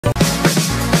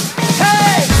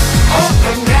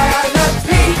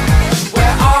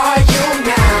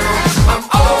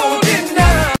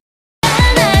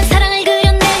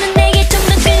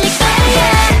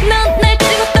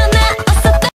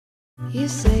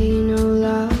say no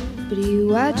love, but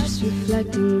you are just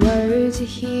reflecting words you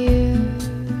hear.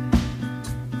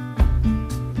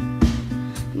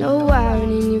 No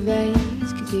iron in your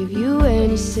veins could give you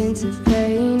any sense of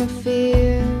pain or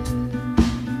fear.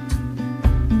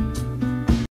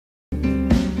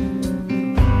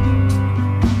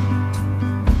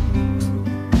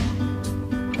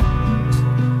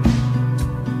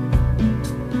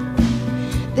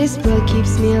 This blood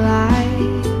keeps me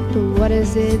alive, but what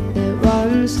is it that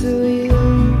runs through you?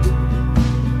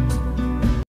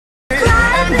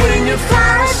 Crying when you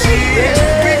finally see it,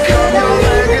 become a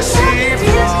legacy,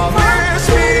 promise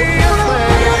me a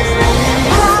flame.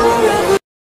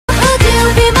 Would you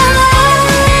be my love?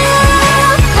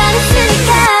 Let it sink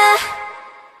out.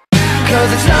 'Cause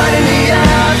it's 9 in the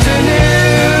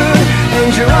afternoon, and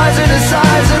your eyes are the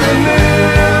size of the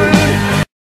moon.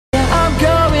 I'm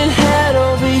going head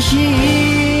over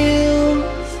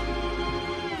heels,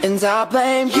 and I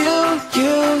blame you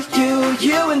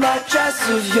and that dress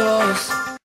of yours.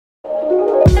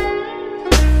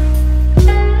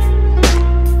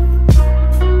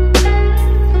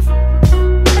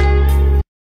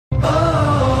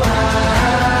 Oh,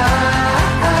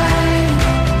 I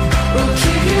will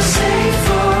keep you safe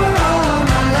for all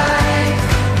my life.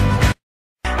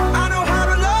 I know how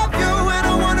to love you, and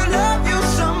I wanna love you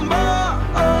some more.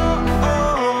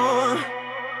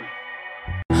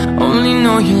 Only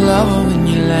know you love her when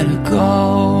you let her go.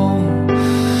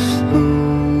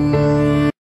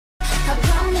 I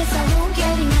promise I won't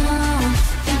get enough.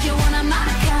 Think you're one of my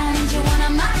kind, you're one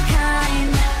of my kind.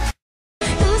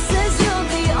 Who says you're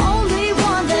the only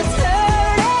one that's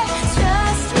hurting?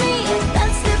 Trust me,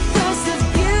 that's the price of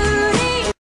beauty.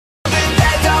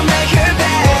 That don't make her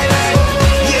better.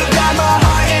 You got my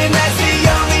heart, and that's the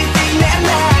only thing that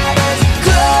matters.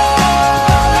 Go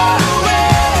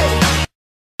away.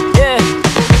 Yeah.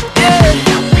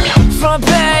 Front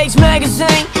page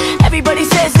magazine. Everybody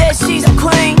says that she's a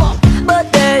queen, but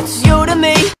that's you to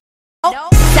me.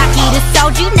 Saki to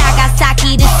Soju,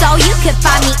 Nagasaki to Seoul. You can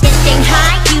find me in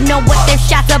Shanghai. You know what their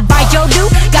shots of Baijiu do.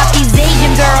 Got these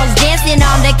Asian girls dancing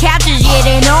on the couches. Yeah,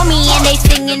 they know me and they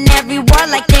singing every word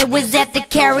like they was at the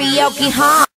karaoke,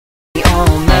 huh?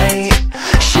 All night,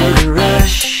 sugar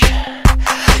rush.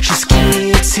 Just give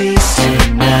me a taste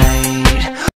tonight.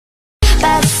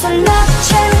 낯선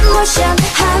너의 모션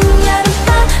한여름밤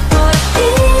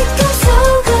보이금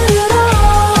속으로.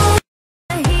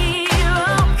 Hero,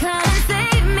 come and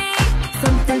save me.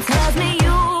 Something tells me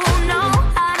you know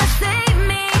how to save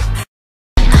me.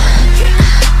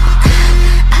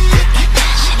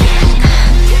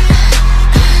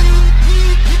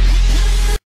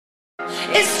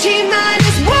 It's T-1.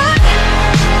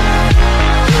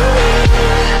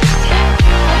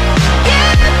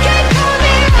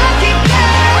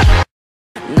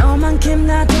 너만큼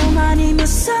나도 많이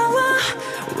무서워.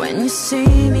 When you see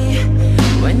me,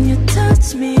 when you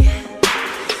touch me,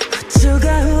 우주가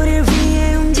우릴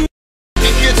위해 움직여.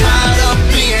 If you're tired of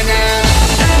being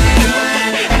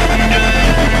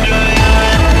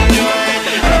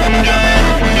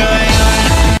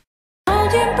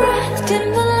Hold your breath,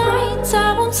 dim the lights. I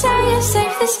won't say you're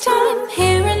safe this time.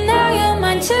 Here and now, you're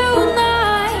mine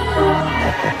tonight.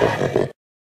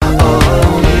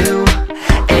 Oh, you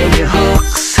and your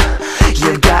hooks,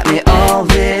 you got me all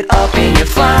lit up in your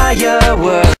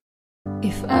fireworks.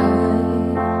 If I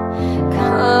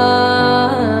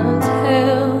can't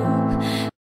help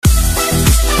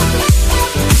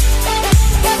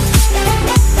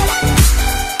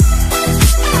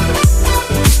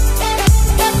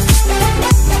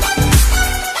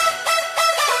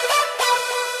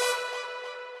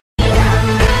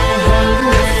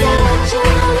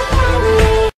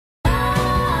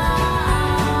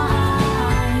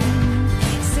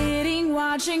Sitting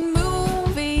watching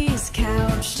movies,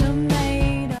 couch to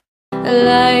made.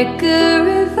 like a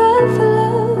river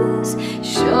flows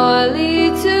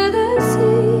surely to the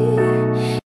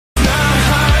sea. My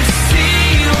heart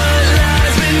sees what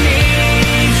lies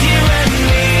beneath you and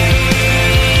me.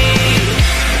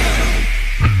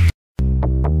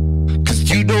 'Cause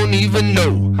you don't even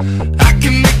know I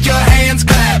can make your hands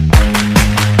clap.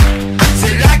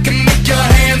 Said I can make your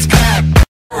hands clap.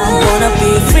 I wanna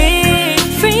be free,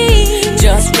 free.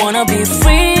 Just wanna be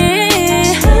free.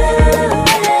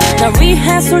 날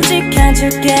위해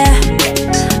솔직해질게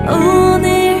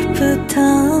오늘부터.